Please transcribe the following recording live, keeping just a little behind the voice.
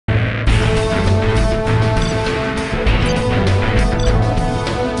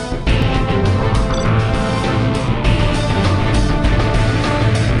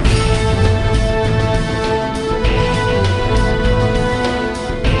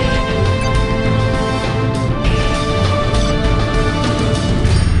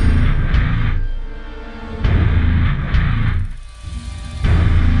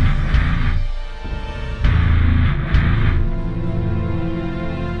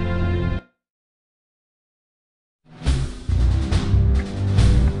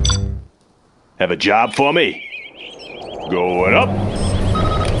Have a job for me? Going up.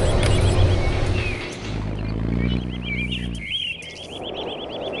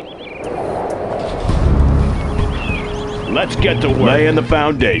 Let's get to work. Laying the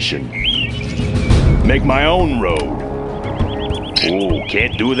foundation. Make my own road. Oh,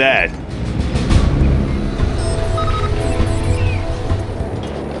 can't do that.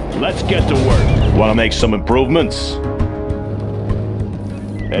 Let's get to work. Want to make some improvements?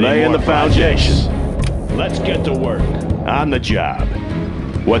 Laying the foundation. Let's get to work. On the job.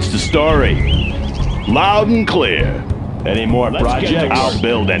 What's the story? Loud and clear. Any more projects? I'll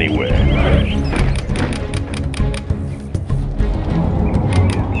build anywhere.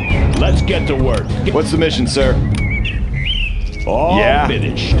 Let's get to work. What's the mission, sir? All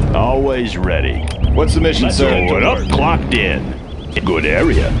finished. Always ready. What's the mission, sir? Going up, clocked in. Good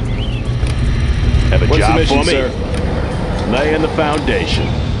area. Have a What's job the mission, for me? sir? Laying the foundation.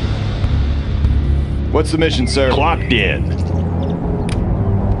 What's the mission, sir? Clocked in.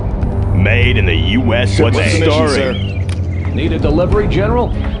 Made in the U.S. What's of A. the mission, sir? Need a delivery, General?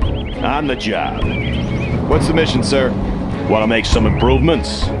 On the job. What's the mission, sir? Want to make some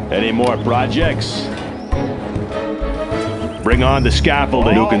improvements? Any more projects? Bring on the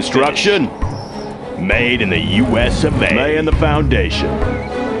scaffolding. New construction. Made in the U.S. of A. Laying the foundation.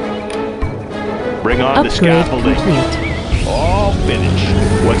 Bring on the scaffolding. Complete. All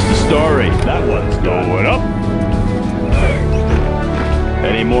finished. What's the story? That one's going up.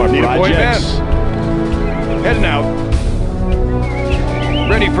 Any more projects? Heading out.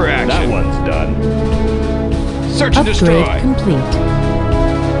 Ready for action. That one's done. Search and Upgrade destroy. complete.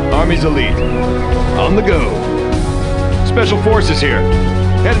 Army's elite. On the go. Special forces here.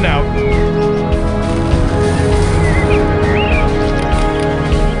 Heading out.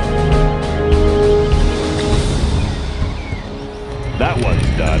 That one's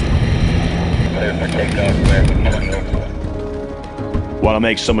done. Want to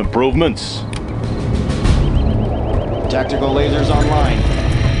make some improvements? Tactical lasers online.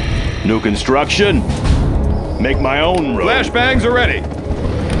 New construction? Make my own road. Flashbangs are ready.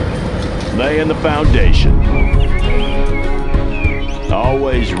 Laying the foundation.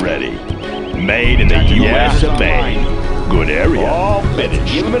 Always ready. Made in the U.S. of A. Good area. All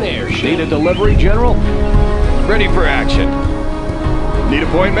finished. Give him an airship. Need a delivery, General? Ready for action. Need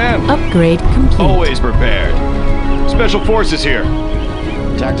a point man? Upgrade complete. Always prepared. Special forces here.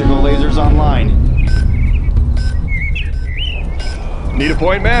 Tactical lasers online. Need a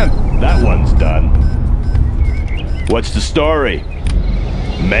point man? That one's done. What's the story?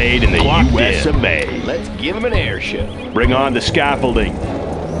 Made in the U.S. of A. Let's give him an airship. Bring on the scaffolding.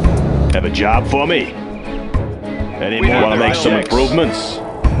 Have a job for me? Any more? Want to make some improvements?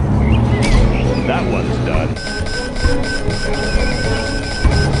 That one's done.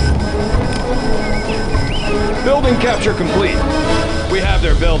 Building capture complete. We have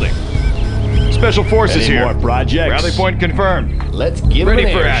their building. Special forces Any here. more projects? Rally point confirmed. Let's give him Ready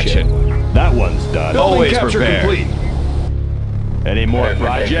an for airship. action. That one's done. Building Always capture prepared. complete. Any more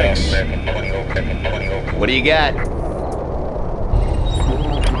projects? What do you got?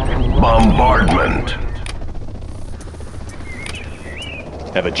 Bombardment.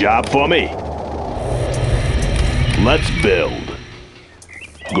 Have a job for me? Let's build.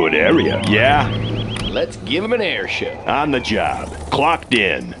 Good area. Yeah? Let's give him an airship. On the job. Clocked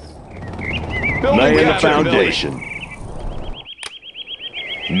in. Building Laying the capture foundation.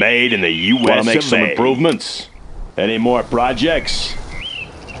 Made in the U.S. Want to make of some A. improvements? Any more projects?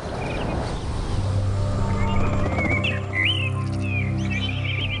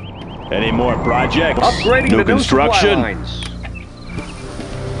 Any more projects? Upgrading New the construction? New supply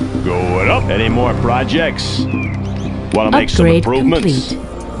lines. Going up. Any more projects? Want to make some Upgrade improvements?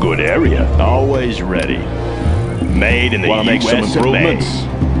 complete. Good area. Always ready. Made in the Want to make some US of A. improvements?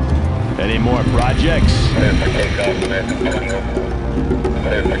 Any more projects?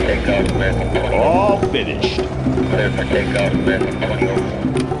 All finished.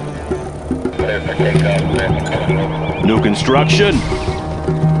 New construction?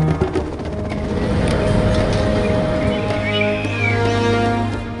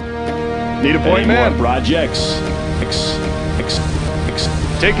 Need a point Any man? more projects?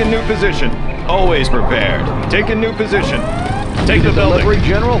 Taking new position. Always prepared. Taking new position. Take the building. Delivery,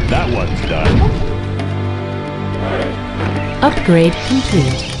 General? That one's done. Upgrade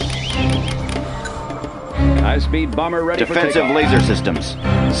complete. High-speed bomber ready Defensive for takeoff. laser systems.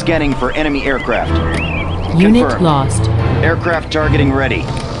 Scanning for enemy aircraft. Unit Confirmed. lost. Aircraft targeting ready.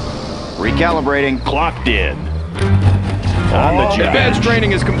 Recalibrating. Clocked in. On the job. Advanced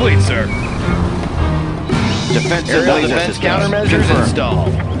training is complete, sir. Defensive Aerial laser defense systems. countermeasures Confirmed.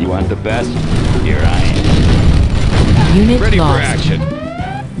 installed. You want the best? Here I am. Unit Ready for lost. action.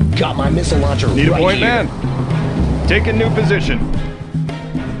 Got my missile launcher Need a right point here. man? Taking new position.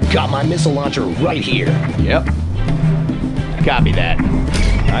 Got my missile launcher right here. Yep. Copy that.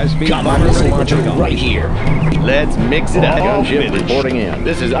 High-speed Got my bomber missile ready for launcher takeoff. right here. Let's mix it up. Gunship reporting in.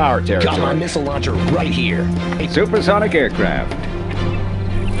 This is our Got my territory. missile launcher right here. Supersonic aircraft.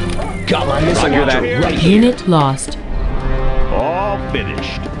 Got my missile Roger launcher that. right here. Unit lost. All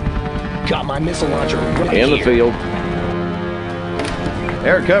finished. Got my missile launcher right In the here. field.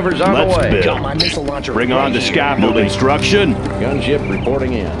 Air cover's on Let's the way. build. Got my missile launcher Bring right on the here. scaffolding. Construction. Gunship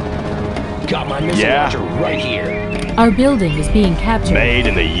reporting in. Got my missile Yeah. launcher right here. Our building is being captured. Made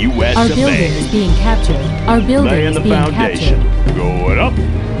in the U.S. Our of building A. is being captured. Our building Laying is the being foundation. captured. Going up.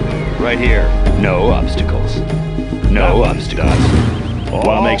 Right here. No obstacles. No obstacles. Want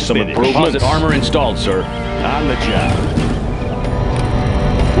to make some finished. improvements? Composite armor installed, sir. On the job.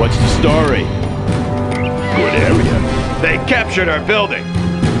 What's the story? Good area. They captured our building.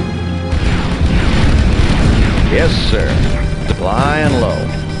 Yes, sir. Flying low.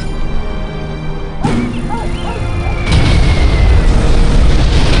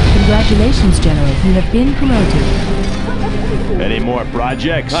 Congratulations, General. You have been promoted. Any more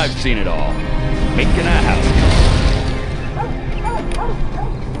projects? I've seen it all. Making a house.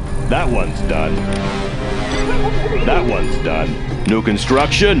 That one's done. That one's done. New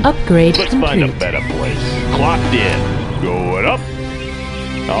construction? Upgrade Let's find a complete. better place. Clocked in. Going up.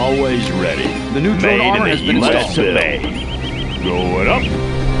 Always ready. The new drone Made armor in has the been US installed. of A. Going up.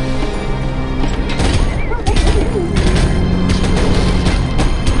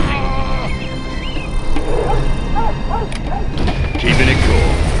 Keeping it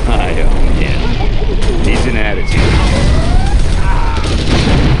cool. I own him. He's an attitude.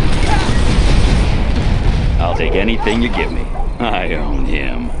 I'll take anything you give me. I own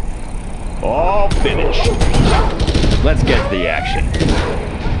him. All finished. Let's get to the action.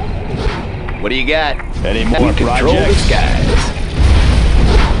 What do you got? Any more Control the projects? skies.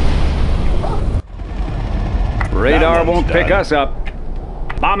 Radar That one's won't pick done. us up.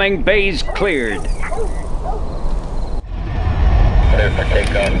 Bombing bays cleared.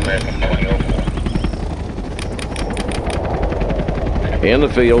 In the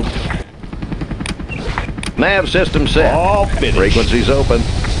field. Nav system set. All finished. Frequencies open.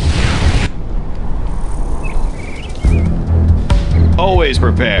 Always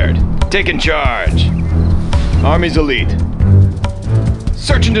prepared. Taking charge. Army's elite.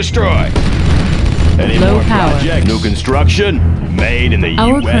 Search and destroy. Any Low more power. projects? New construction? Made in the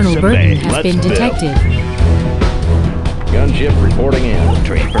Our US Colonel of Burton A. has Let's been build. detected. Gunship reporting in.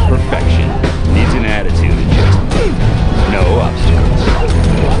 Trained for perfection. Needs an attitude. No obstacles.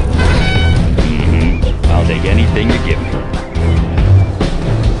 I'll take anything you give me.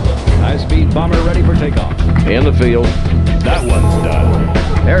 High-speed bomber ready for takeoff. In the field. That one's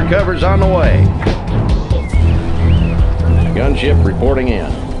done. Air cover's on the way. Gunship reporting in.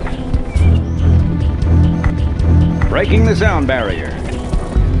 Breaking the sound barrier.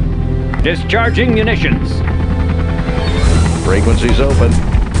 Discharging munitions. Frequencies open.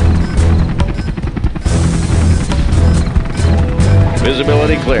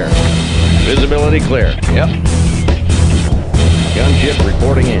 Visibility clear. Visibility clear. Yep. Gunship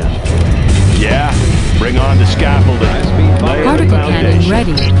reporting in. Yeah. Bring on the scaffolding. High-speed Lay the Particle cannon foundation.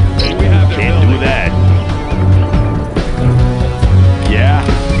 ready. Can't do that. Yeah.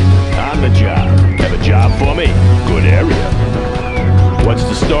 On the job. Have a job for me? Good area. What's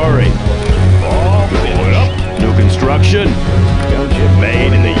the story? All going up. New construction? Gunship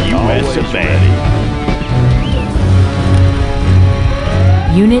Made in the US Always of A.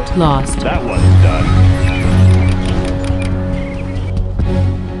 Unit lost. That one's done.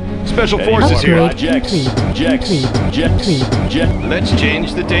 Special Any forces more here. projects? Complete. Jets. Complete. Jets. Complete. Jet. Let's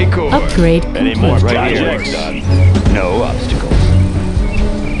change the decor. Upgrade Any more complete. Right here. projects done? No obstacles.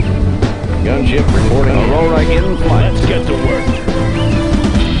 Gunship reporting in. Aurora in flight. Let's get to work.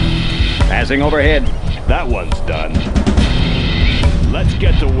 Passing overhead. That one's done. Let's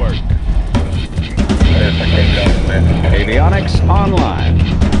get to work. Avionics online.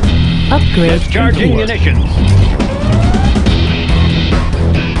 Upgrade Discharging complete. munitions.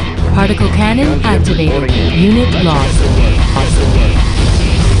 Particle cannon activated. Unit lost.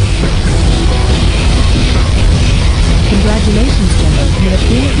 Congratulations, General. You have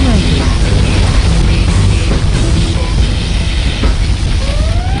been promoted.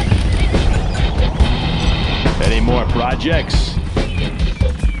 Any more projects?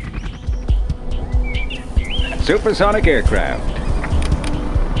 Supersonic aircraft.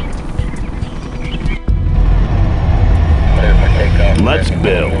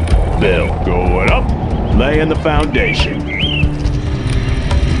 build. Going up. Laying the foundation.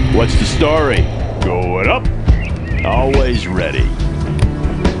 What's the story? Going up. Always ready.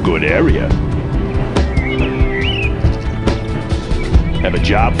 Good area. Have a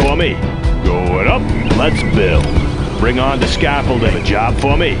job for me? Going up. Let's build. Bring on the scaffolding. Have a job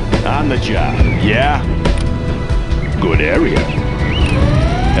for me? On the job. Yeah? Good area.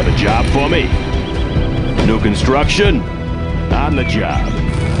 Have a job for me? New construction? On the job.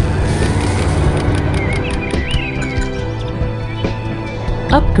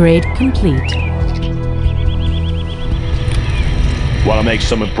 Upgrade complete. Want to make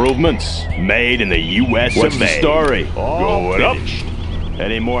some improvements? Made in the U.S. What's the story? Going up.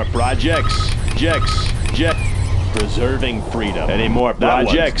 Any more projects? Preserving freedom. Any more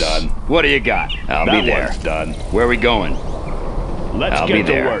projects? That one's done. What do you got? I'll be there. That one's done. Where are we going? Let's get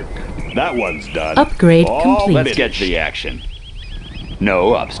to work. That one's done. Upgrade complete. Let's get to the action.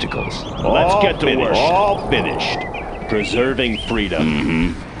 No obstacles. Let's get to work. All finished. Preserving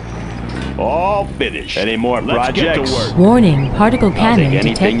freedom. All finished. Any more projects? Get to work. Warning, particle cannon I'll take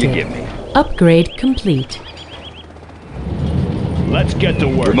anything detected. you give me. Upgrade complete. Let's get to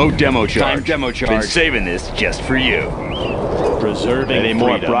work. Remote demo charge. Time demo charge. Been saving this just for you. Preserving Any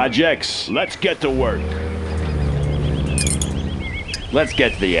more projects? Let's get to work. Let's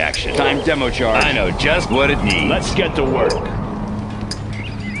get to the action. Time demo charge. I know just what it needs. Let's get to work.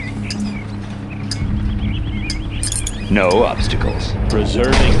 No obstacles.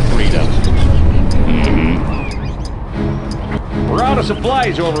 Preserving freedom. We're out of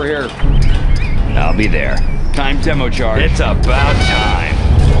supplies over here. I'll be there. Time demo charge. It's about time.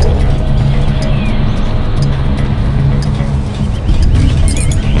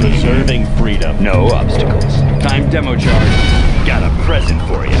 Preserving freedom. No obstacles. Time demo charge. Got a present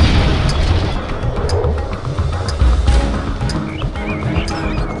for you.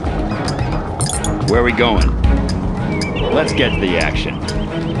 Where are we going? Let's get to the action.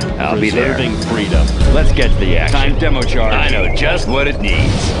 I'll be there. Preserving freedom. Let's get to the action. Time demo charge. I know just what it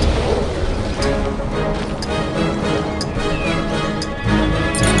needs.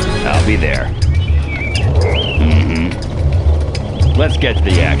 I'll be there. Let's get to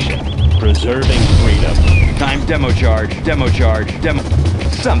the action. Preserving freedom. Time demo charge. Demo charge. Demo.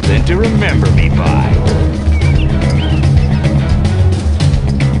 Something to remember me by.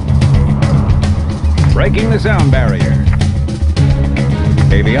 Breaking the sound barrier.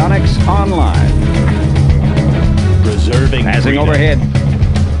 Avionics online. Preserving Passing freedom. overhead.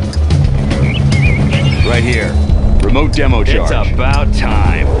 Right here. Remote demo charge. It's about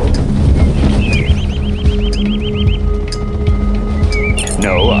time.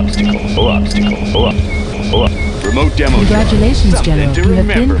 No obstacles. No obstacles. Remote demo charge. Congratulations, Something General. to You have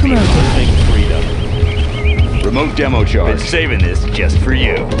been remember me promoted. Preserving freedom. by. Remote demo charge. Been saving this just for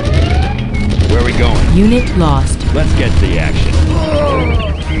you. Where are we going? Unit lost. Let's get to the action.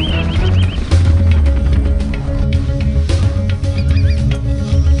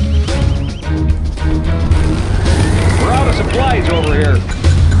 We're out of supplies over here.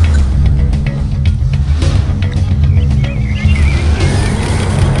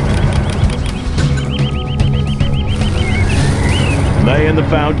 Laying the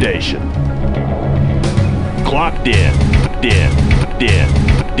foundation. Clocked in.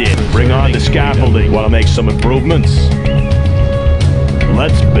 Bring on the scaffolding. Want to make some improvements?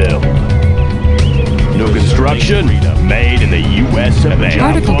 Let's build. New construction? Made in the U.S. of A.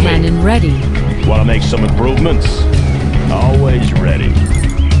 Particle cannon ready. Want to make some improvements? Always ready.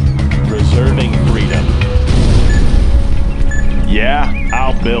 Preserving freedom. Yeah,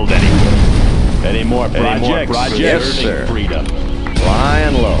 I'll build anywhere. Any more projects? Yes, sir. Freedom.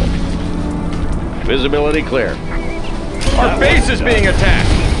 Flying low. Visibility clear. Our base is being attacked.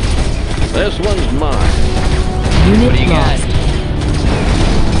 This one's mine. Unit lost.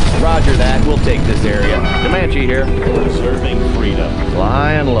 Roger that. We'll take this area. Comanche here. Preserving freedom.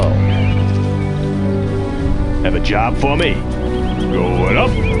 Flying low. Have a job for me? Going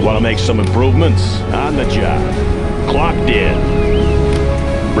up. Want to make some improvements? On the job. Clocked in.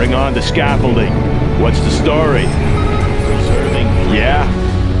 Bring on the scaffolding. What's the story? Preserving. Yeah.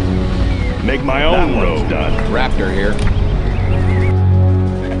 Make my own road. Done. Raptor here.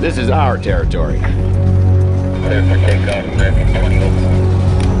 This is our territory.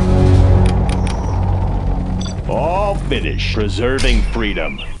 All finished. Preserving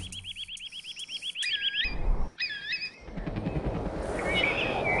freedom.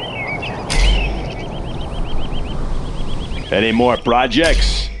 Any more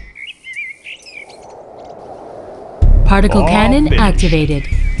projects? Particle All cannon finished. activated.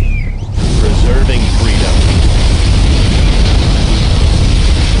 Preserving freedom.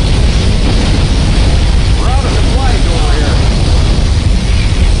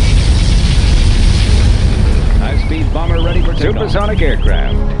 take off. Supersonic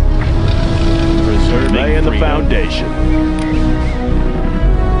aircraft. Laying the foundation.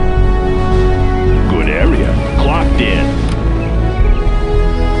 Good area. Clocked in.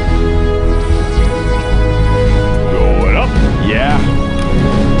 Going up. Yeah.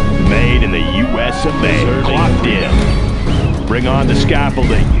 Made in the US of A. Clocked in. Bring on the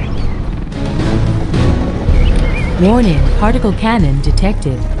scaffolding. Warning, particle cannon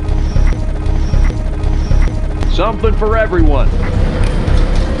detected. Something for everyone.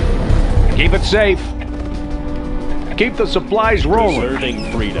 Keep it safe. Keep the supplies rolling.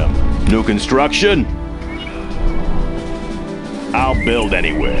 Preserving freedom. New construction? I'll build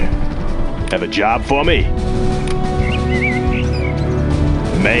anywhere. Have a job for me?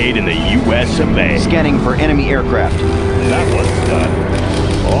 Made in the US of A. Scanning for enemy aircraft. That one's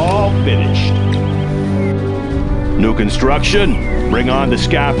done. All finished. New construction? Bring on the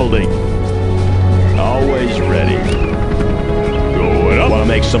scaffolding. Always ready. Going up. Want to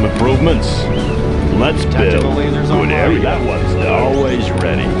make some improvements? Let's build. Good area. That one's done. Always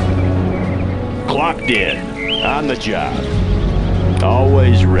ready. Clocked in. On the job.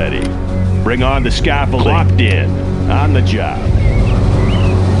 Always ready. Bring on the scaffolding. Clocked in. On the job.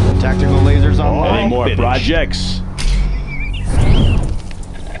 Tactical lasers online. Any more projects?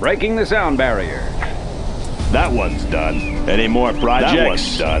 Breaking the sound barrier. That one's done. Any more projects? That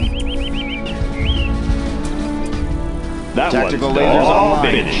one's done. That Tactical one's lasers done. All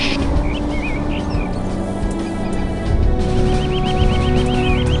online. finished.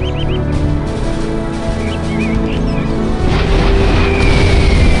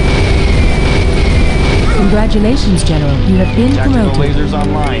 Congratulations, General. You have been Tactical promoted. lasers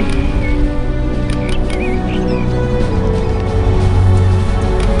online.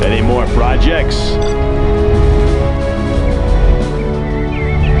 Any more projects?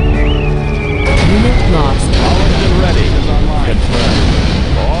 Unit lost. Ready.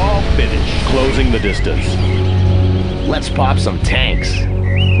 Confirmed. All finished. Closing the distance. Let's pop some tanks.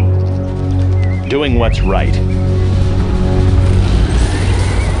 Doing what's right.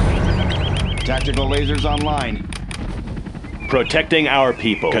 Tactical lasers online. Protecting our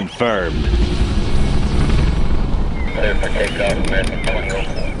people. Confirmed.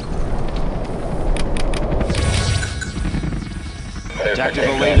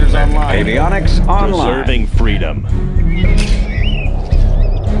 Tactical lasers online. Avionics online. Preserving freedom.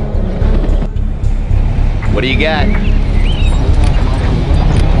 What do you got?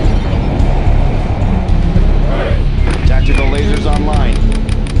 Tactical lasers online.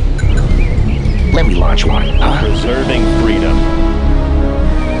 Let me launch one. Preserving freedom.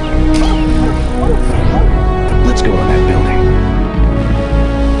 Let's go in that building.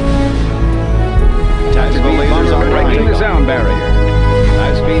 Tactical lasers Breaking the online. sound barrier.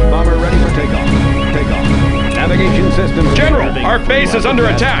 High-speed bomber ready for takeoff. Takeoff. Navigation system. General, our base is under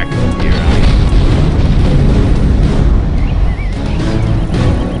attack.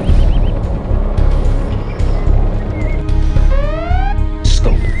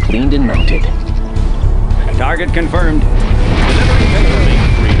 Scope cleaned and mounted. Target confirmed. Preserving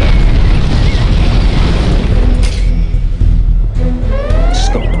freedom.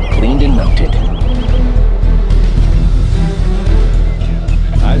 Scope cleaned and mounted.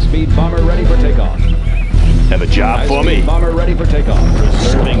 High-speed bomber ready for takeoff. Have a job for me? High-speed bomber ready for takeoff.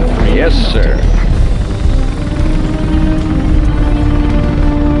 Preserving freedom. Yes, sir.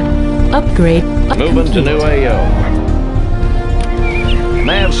 Upgrade. Moving to new AO.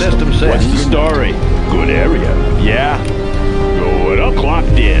 Nav system set. What's the story? Good area. Yeah. Going up. Clocked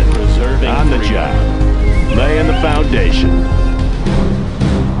in. Preserving on the job. Laying the foundation.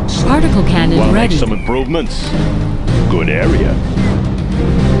 Particle cannon Want to make ready. some improvements? Good area.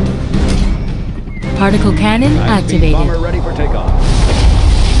 Particle cannon High-speed bomber activated. ready for takeoff.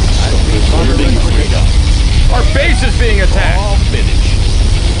 High-speed bomber Preserving ready for freedom. takeoff. Our base is being attacked. All finished.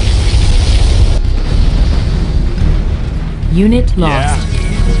 Unit lost. Yeah.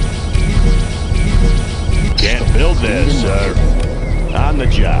 Can't build this, sir. On the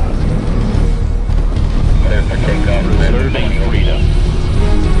job. Preserving freedom.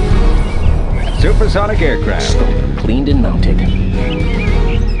 Supersonic aircraft. Scope cleaned and mounted.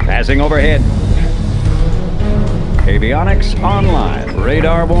 Passing overhead. Avionics online.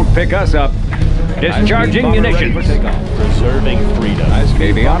 Radar won't pick us up. Discharging High-speed bomber ready munitions. for takeoff. Preserving freedom.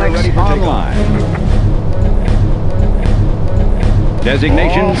 High-speed bomber ready Avionics for takeoff. online.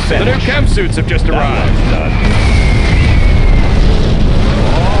 Designation All The new finished. chem suits have just That arrived. one's done.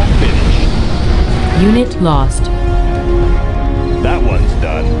 All finished. Unit lost. That one's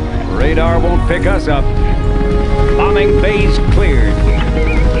done. Radar won't pick us up. Bombing base cleared.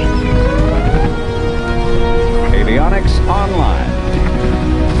 Avionics online.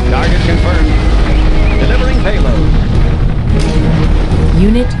 Target confirmed. Delivering payload.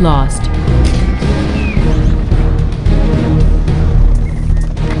 Unit lost.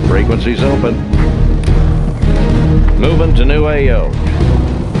 Frequencies open. Moving to new AO.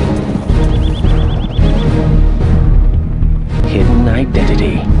 Hidden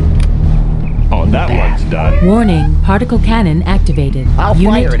identity. Oh, that one's done. Warning, particle cannon activated. I'll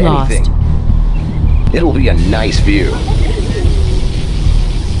Unit fire at lost. anything. It'll be a nice view.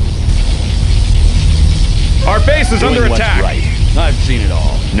 Our base is Doing under what's attack. right. I've seen it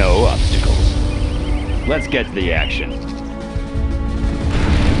all. No obstacles. Let's get to the action.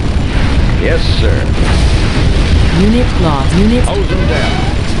 Yes, sir. Unit lost. Unit Hose them down.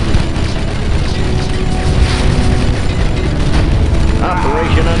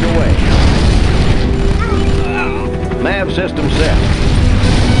 Operation underway. MAV system set.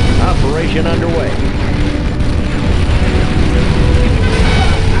 Operation underway.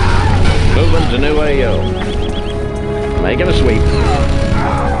 Moving to new AO. Making a sweep.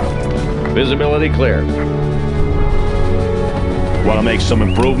 Visibility clear. Want to make some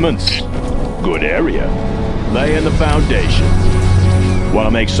improvements? Good area. Laying the foundation. Want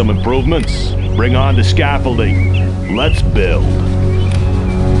to make some improvements? Bring on the scaffolding. Let's build.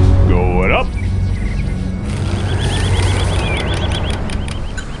 Going up.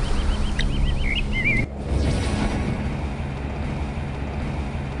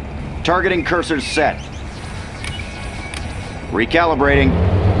 Targeting cursors set. Recalibrating.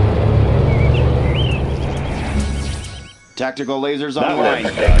 Tactical lasers online.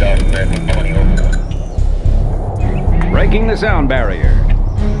 Breaking the sound barrier.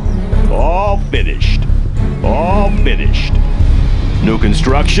 All finished. All finished. New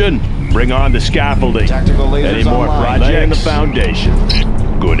construction? Bring on the scaffolding. Tactical lasers Any more online. projects? Laying the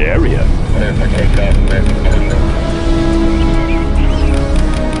foundation. Good area.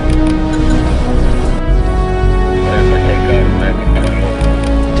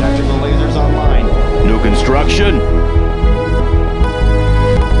 Tactical lasers online. New construction?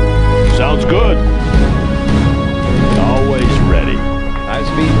 Sounds good. Always ready.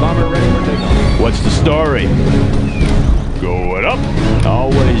 High-speed bomber ready for takeoff. What's the story? Going up.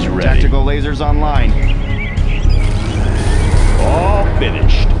 Always ready. Tactical lasers online. All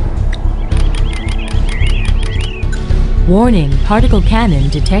finished. warning, particle cannon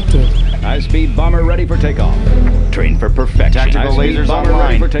detected. High-speed bomber ready for takeoff. Train for perfection. Tactical High-speed lasers bomber ready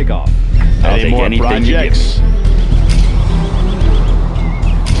online. for takeoff. I'll Any take more anything you give projects?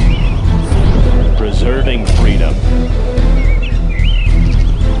 Preserving freedom.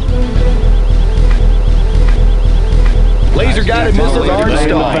 Laser-guided missiles are Laying the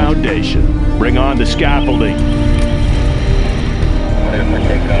installed. foundation. Bring on the scaffolding.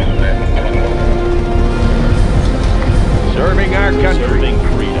 Serving our country. Preserving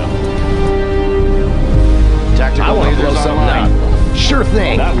freedom. Tactical I want to blow lasers something online. up. Sure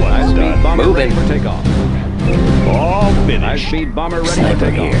thing. That one's High-speed done. bomber Moving. ready for takeoff. All finished. High-speed bomber ready for Sniper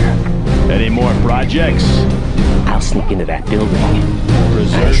takeoff. here. Any more projects? I'll sneak into that building. I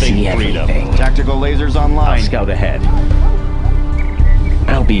Preserving see freedom. everything. Tactical lasers I'll online. scout ahead.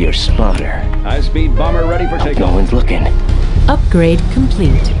 I'll be your spotter. High-speed bomber ready for No takeoff. one's looking. Upgrade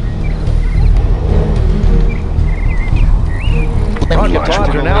complete. Plenty Rocket of pods are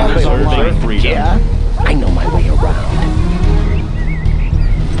trouble. now available, Preserving sir. freedom. Yeah, I know my way around.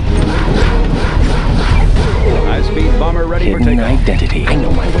 High-speed bomber ready for Hidden takeoff. identity. I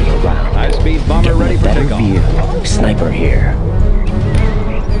know my way around. High-speed bomber Get me ready a for better takeoff. view. Sniper here.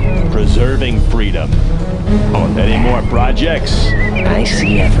 Preserving freedom. Any more projects? I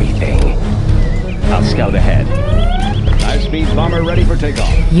see everything. I'll scout ahead. High-speed bomber ready for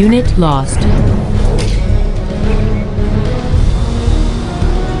takeoff. Unit lost.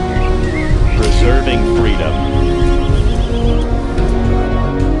 Preserving freedom.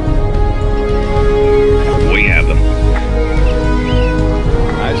 We have them.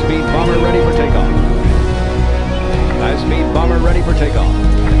 High-speed bomber ready for takeoff. High-speed bomber ready for takeoff.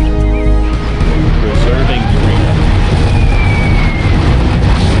 Preserving freedom.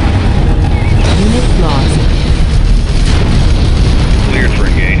 Unit lost. Cleared for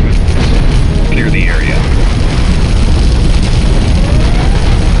engagement. Clear the area.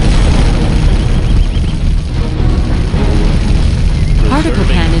 Particle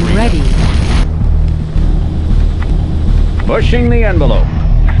Preserving cannon freedom. ready. Pushing the envelope.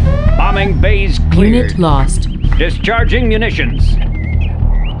 Bombing bays cleared. Unit lost. Discharging munitions.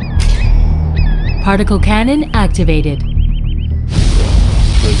 Particle cannon activated.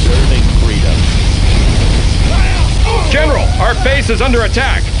 Preserving freedom. General, our base is under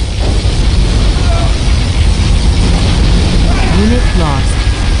attack. Unit lost.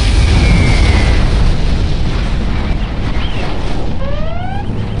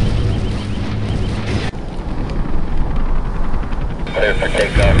 Clear for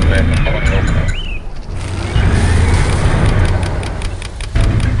takeoff, man.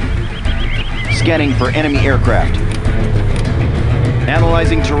 Scanning for enemy aircraft.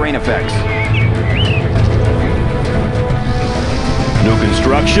 Analyzing terrain effects. New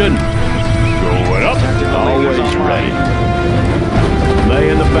construction. Going up. Always ready.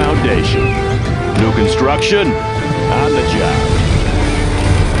 Laying the foundation. New construction. On the job.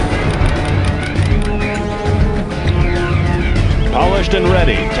 Polished and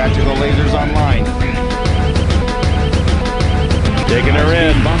ready. Tactical lasers online. Taking her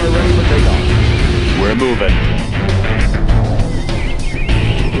in. Bomber ready for takeoff. We're moving.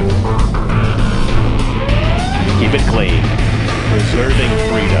 Keep it clean. Preserving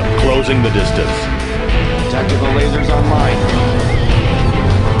freedom. Closing the distance. Tactical lasers online.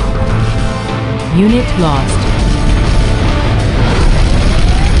 Unit lost.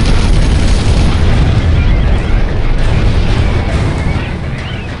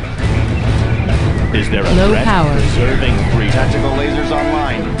 Is there a Low threat? power. Preserving freedom. Tactical lasers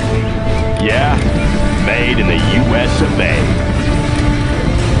online. Yeah. Made in the U.S. of A.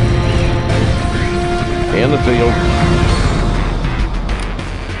 In the field.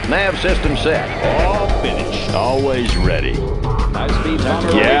 Nav system set. All finished. Always ready. High-speed bomber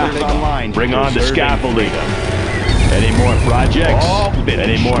ready Yeah. for takeoff. Online. Bring on the Preserving scaffolding. Any more projects? All finished.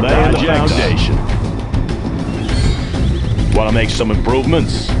 Any more Laying the projects? Want to make some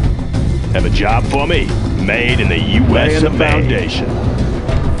improvements? Have a job for me? Made in the U.S. of A. Foundation.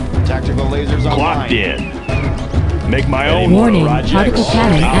 Tactical lasers online. Clocked in. Make my own Warning, projects. particle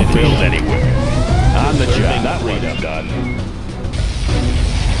cannon I'll build activated. anywhere. On the job. That read done.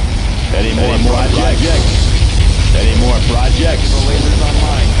 Any more projects? Any more projects? Lasers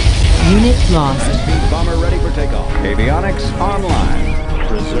online. Unit lost. High-speed bomber ready for takeoff. Avionics online.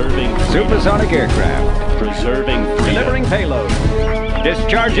 Preserving freedom. Supersonic aircraft. Preserving freedom. Delivering payload.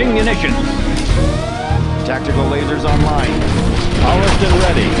 Discharging munitions. Tactical lasers online. Polished and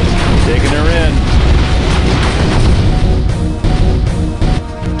ready. Taking her in.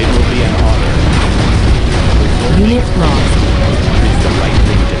 It will be an honor. Unit lost. It's the right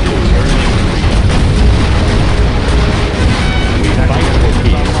thing to do. We fight for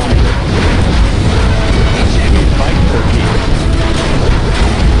peace. We fight for peace.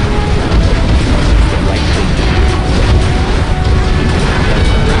 It's the right thing to do.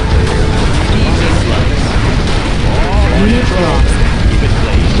 Unit lost. Keep it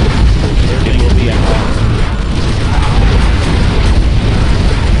clean. It will be an honor.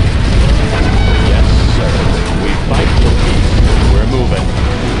 Yes, sir. We fight for peace. We're moving.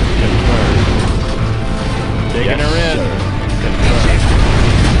 Confirmed. Taking her in. Confirmed.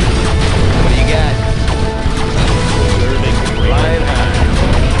 What do you got? Serving flying high.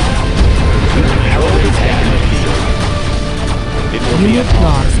 Always have the field. It will be Unit an honor.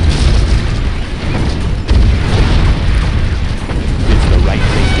 lost. It's the right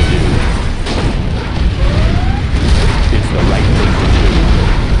thing to do. It's the right thing to do.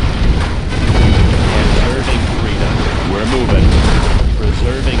 Preserving freedom. We're moving.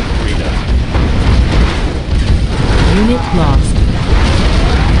 Preserving freedom. Unit lost.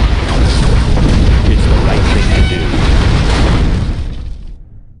 It's the right thing to do.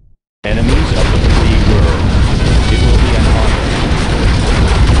 Enemies of the free world. It will be an honor.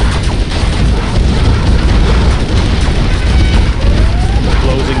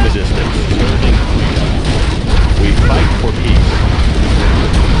 Closing the distance. Preserving freedom. We fight for peace.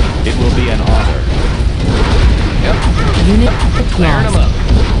 It will be an honor. Unit lost.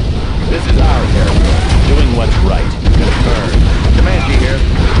 This is our territory. Doing what's right. Confirmed. Comanche here.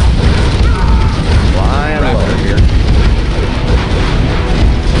 Flying low here.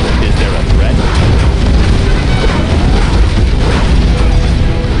 Is there a threat?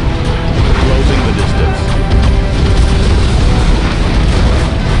 Closing the distance.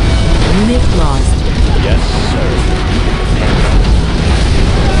 Unit lost. Yes, sir.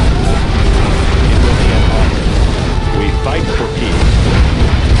 It will be an honor. We fight for peace.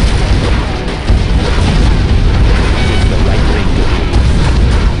 It's the right thing to do.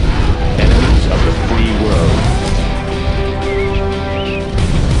 Enemies of the free world.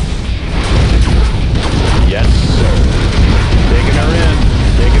 Yes, sir. Taking her in.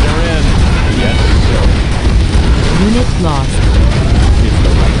 Taking her in. Yes, sir. Unit lost. It's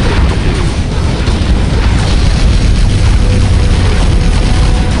the right thing to do.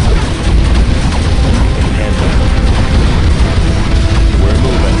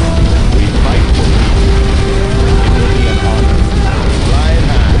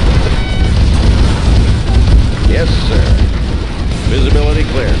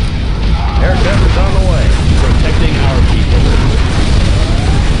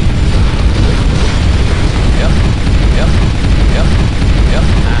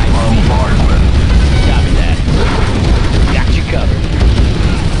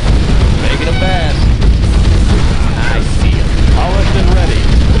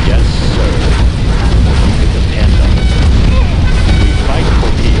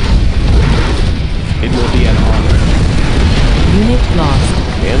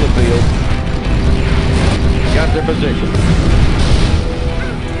 Mark their position.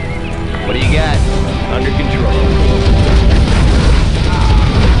 What do you got? Under control.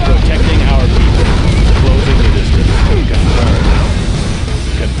 Protecting our people. Closing the distance. Confirm.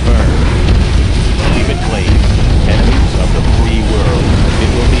 Confirm. Keep it clean. Enemies of the free world.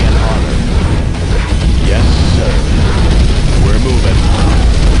 It will be an honor. Yes, sir. We're moving.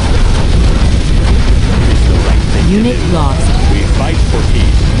 It's the right thing to Unit do. lost. We fight for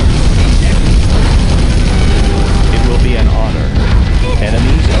peace. It will be an honor.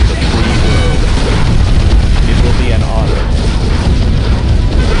 Enemies of the free world. It will be an honor.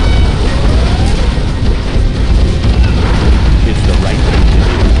 It's the right thing to do.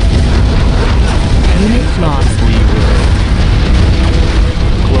 Unit lost. Free world.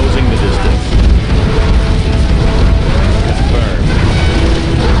 Closing the distance. Confirmed.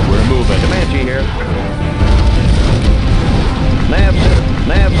 We're moving. Comanche here.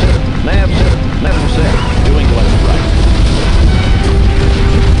 Nav set. Doing what's right.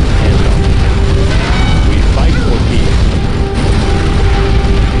 Hands up. We fight for peace.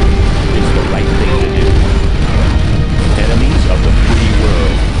 It's the right thing to do. Enemies of the free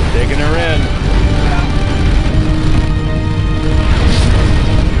world. Taking her in.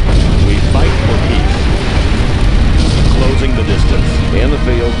 We fight for peace. Closing the distance. In the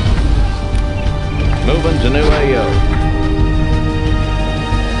field. Moving to new AO.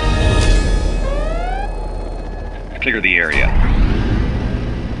 Clear the area.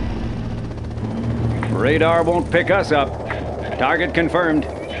 Radar won't pick us up. Target confirmed.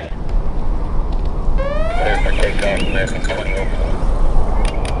 Clear for takeoff, American coming over.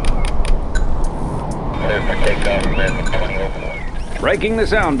 Clear for takeoff, American coming over. Breaking the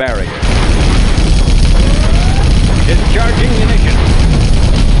sound barrier. Discharging munitions.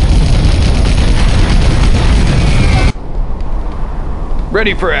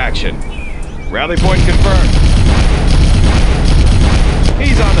 Ready for action. Rally point confirmed.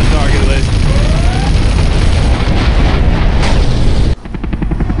 He's on the target list.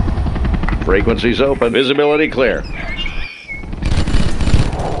 Frequencies open. Visibility clear.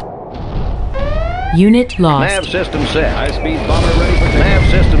 Unit lost. Nav system set. High-speed bomber ready for takeoff. Nav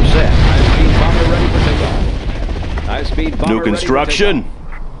system set. High-speed bomber ready for takeoff. High-speed bomber New ready for construction.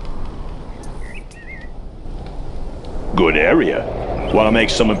 Good area. Want to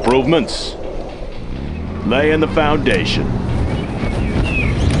make some improvements? Laying the foundation.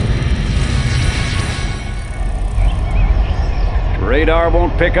 takeoff. Radar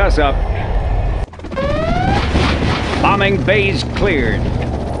won't pick us up. Bombing bays cleared.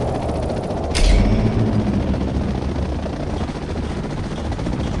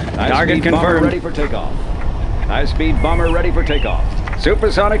 Target confirmed. Ready for takeoff. High-speed bomber ready for takeoff.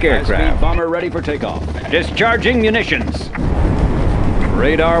 Supersonic aircraft. High-speed bomber ready for takeoff. Discharging munitions.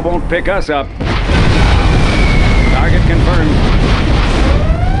 Radar won't pick us up. Target confirmed.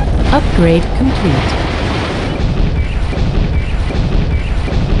 Upgrade complete.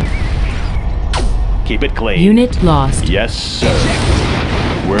 Keep it clean. Unit lost. Yes, sir.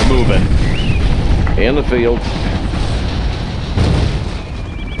 We're moving. In the field.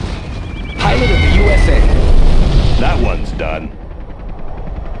 Pilot of the USA. That one's done.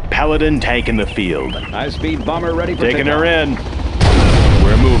 Paladin tank in the field. High-speed bomber ready for Taking takeoff. her in.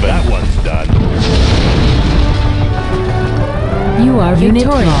 We're moving. That one's done. You are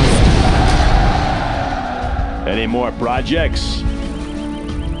victorious. Any more projects?